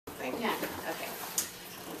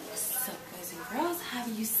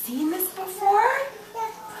you seen this before?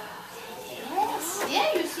 Yes.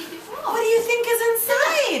 Yeah, you see before. What do you think is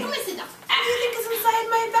inside? Come and sit down. What do you think is inside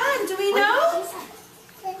my bag? Do we know?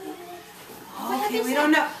 Okay, we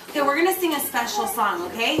don't know. Okay, we're going to sing a special song,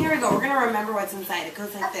 okay? Here we go. We're going to remember what's inside. It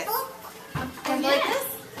goes like this. Goes like this.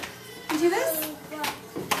 You do this?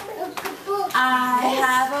 I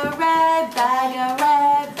have a red bag, a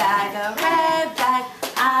red bag, a red bag.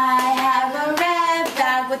 I have a red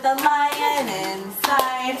bag with a lion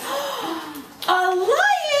inside. A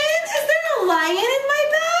lion? Is there a lion in my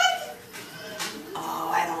bag?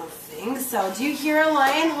 Oh, I don't think so. Do you hear a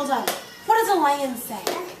lion? Hold on. What does a lion say?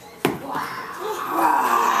 Hold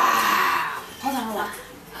on, hold on.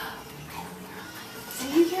 Do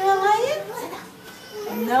you hear a lion?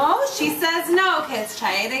 No? She says no. Okay, let's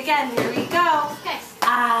try it again. Here we go. Okay.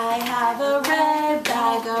 I have a red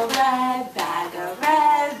bag, a red bag, a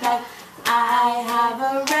red bag. I have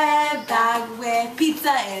a red bag with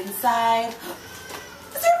pizza inside.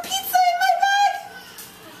 Is there pizza in my bag?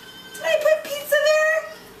 Did I put pizza there?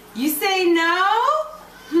 You say no?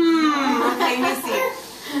 Okay, let me see.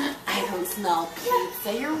 I don't smell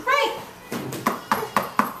pizza. You're right.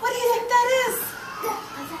 What do you think that is?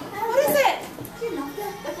 What is it?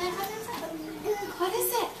 What is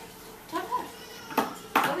it?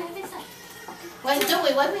 What do we have inside?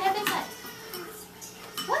 What do we have inside?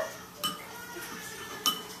 What?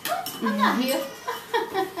 I'm not here.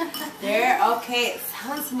 There, okay, it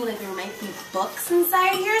sounds to me like there might be books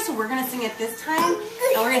inside here, so we're going to sing it this time,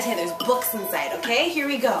 and we're going to say there's books inside, okay? Here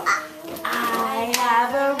we go. I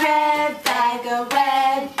have a red bag, a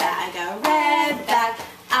red bag, a red bag.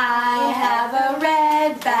 I have a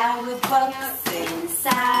red bag with books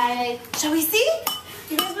inside. Shall we see?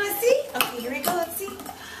 You guys want to see? Okay, here we go, let's see.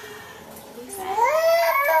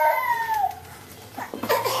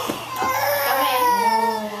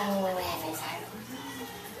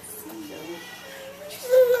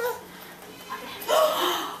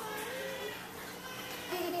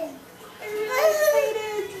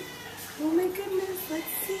 Oh my goodness, let's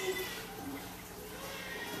see.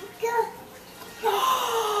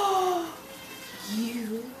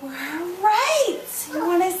 You were right. You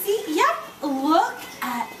want to see? Yep. Look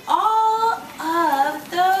at all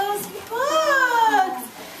of those books.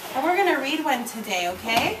 And we're going to read one today,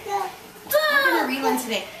 okay? We're going to read one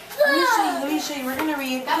today. Let me show you. We're going to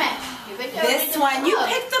read this one. You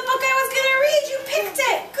picked the book I was going to read. You picked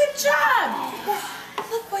it. Good job.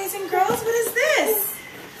 Look, boys and girls, what is this?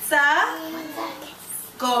 It's a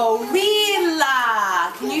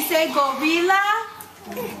gorilla. Can you say gorilla?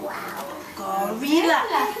 Gorilla.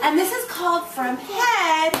 And this is called From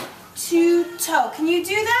Head to Toe. Can you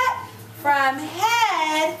do that? From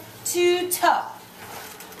head to toe.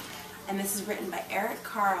 And this is written by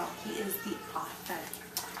Carle. He is the author.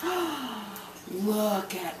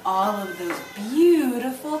 Look at all of those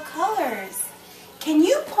beautiful colors. Can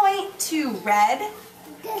you point to red?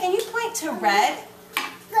 Can you point to red?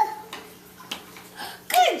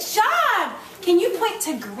 Good job. Can you point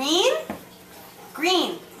to green?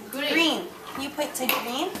 Green. Green. Can you point to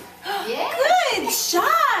green? Yeah. Good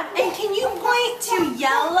job. And can you point to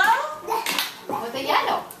yellow? With the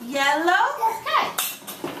yellow. Yellow? Okay.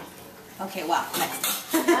 Okay, well,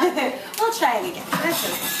 next. We'll try it again.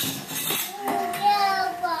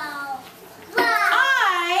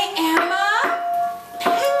 I am a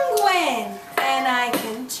penguin, and I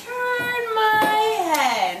can turn my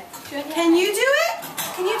head. Can you do it?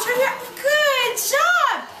 Can you turn your... Good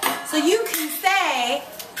job. So you can say,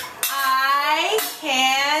 I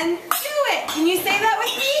can do it. Can you say that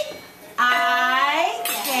with me? I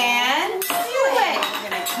can do it. We're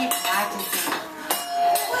going to keep practicing.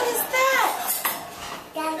 What is that?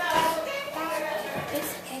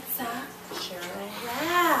 It's a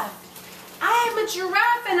giraffe. I am a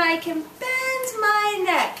giraffe and I can bend my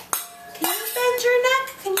neck. Can you bend your neck?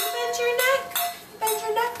 Can you bend your neck? Bend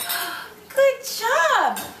your neck. Good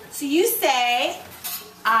job. So you say,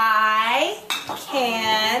 I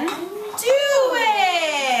can do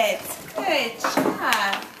it. Good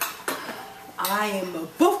job. I am a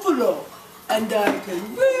buffalo and I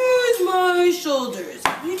can raise my shoulders.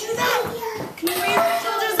 Can you do that? Can you raise your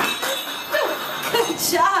shoulders? Good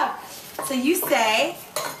job. So you say,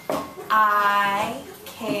 I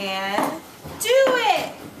can do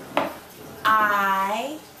it.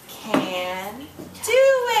 I can do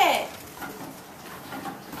it.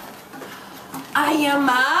 I am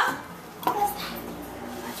a...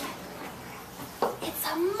 It's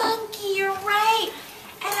a monkey, you're right.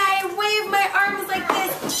 And I wave my arms like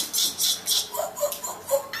this.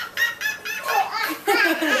 Good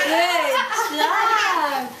job.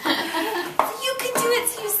 So you can do it.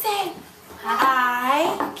 So you say,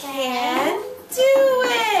 I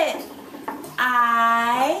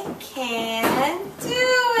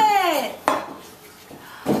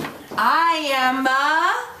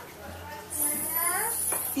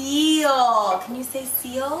seal. Can you say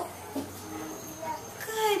seal?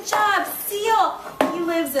 Good job, seal. He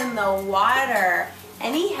lives in the water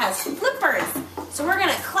and he has flippers. So we're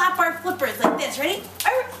gonna clap our flippers like this. Ready?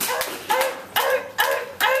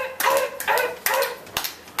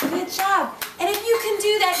 Good job. And if you can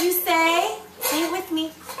do that, you say it with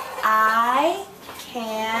me. I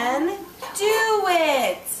can do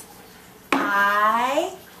it.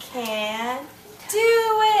 I can do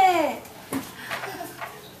it.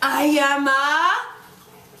 I am a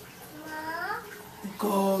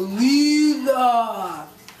gorilla.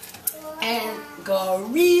 And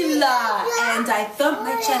gorilla. And I thump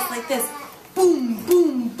my chest like this. Boom,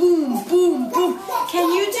 boom, boom, boom, boom.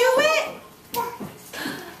 Can you do it?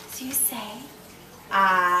 So you say,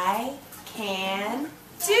 I can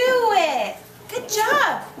do it. Good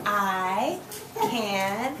job. I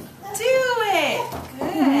can do it.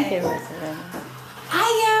 Good.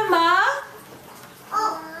 I am a...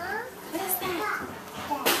 What is that?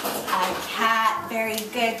 A cat. Very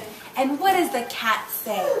good. And what does the cat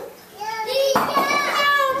say?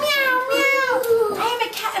 Meow, meow, meow. I am a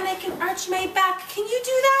cat and I can arch my back. Can you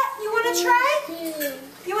do that? You want to try?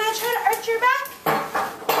 You want to try to arch your back?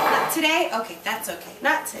 Not today? Okay, that's okay.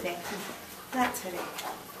 Not today. Not today.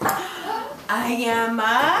 I am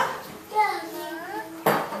a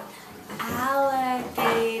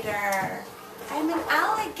alligator. I'm an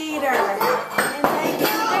alligator. And I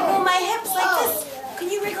can wiggle my hips like this. Can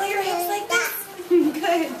you wiggle your hips like this?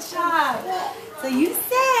 Good job. So you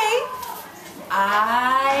say,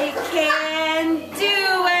 I can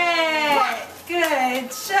do it. Good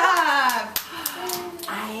job.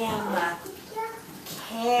 I am a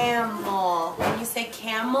camel. Can you say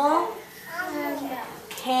camel?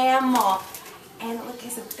 Camel. And look, he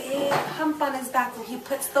has a big hump on his back where he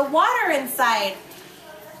puts the water inside.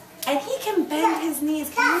 And he can bend his knees.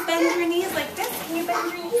 Can you bend your knees like this? Can you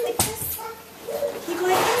bend your knees like this? Can you go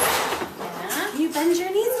like this? Can you bend your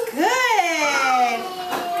knees? Good.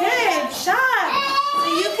 Good job. So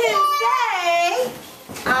you can say,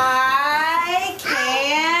 I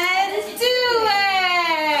can do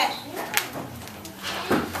it.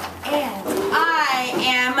 And I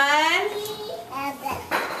am an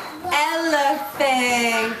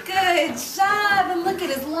elephant. Good job. And look at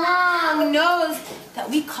his long nose that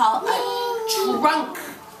we call a trunk.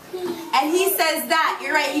 And he says that.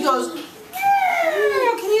 You're right. He goes,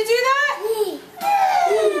 can you do that?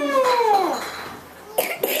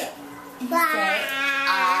 You say,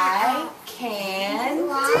 I can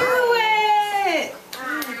do it.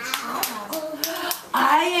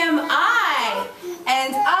 I am I.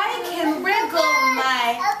 And I can wriggle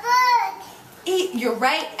my... You're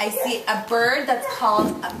right. I see a bird that's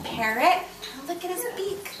called a parrot. Look at his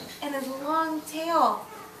beak and his long tail.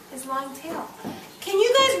 His long tail. Can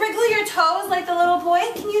you guys wriggle your toes like the little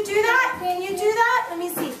boy? Can you do that? Can you do that? Let me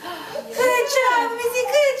see. Good job. Let me see.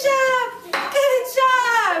 Good job. Good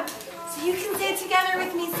job. So you can say it together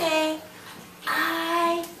with me. Say,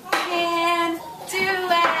 I can do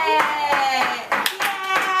it. Yay.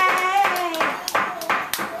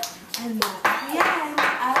 And that's the end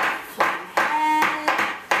of from head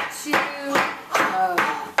to toe.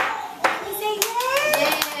 Can you say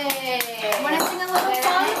yay? Want to sing a little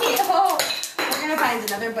song? We're going to find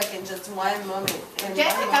another book in just one moment.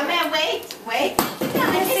 Jessica, come in. Wait. We're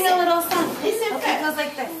going to sing a little song. Okay, it goes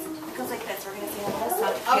like this. It goes like this. We're going to sing a little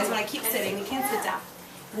song. You guys want to keep sitting. You can't sit down.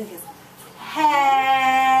 Look at this.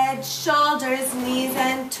 Head, shoulders, knees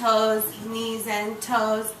and toes, knees and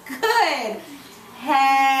toes. Good.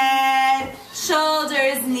 Head,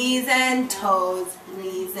 shoulders, knees and toes,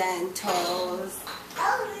 knees and toes.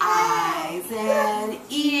 Eyes and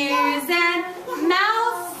ears and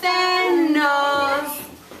mouth and nose.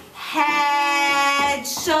 Head,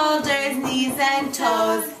 shoulders, knees and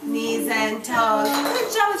toes, knees and toes.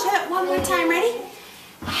 Good job. Let's try that one more time. Ready?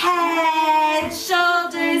 Head,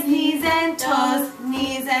 shoulders, knees and toes,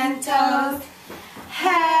 knees and toes.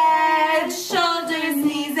 Head, shoulders,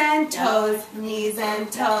 knees and toes, knees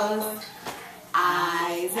and toes.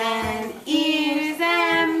 Eyes and ears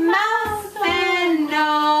and mouth and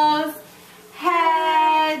nose.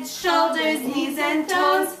 Head, shoulders, knees and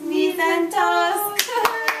toes, knees and toes.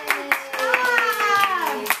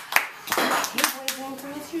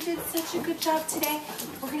 You did such a good job today.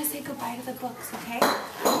 We're going to say goodbye to the books, okay?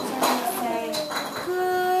 So we're going to say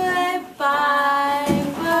goodbye,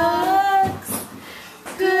 books.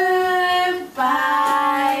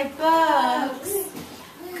 Goodbye, books.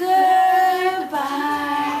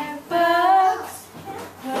 Goodbye, books.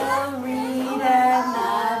 We'll read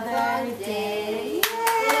another day. Yay!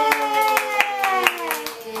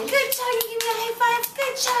 Good job. You give me a high five.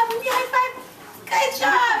 Good job. Give me a high five. Good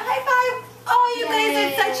job.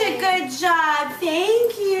 did such a good job.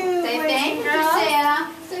 Thank you. Say boys thank and you, girls. Sara.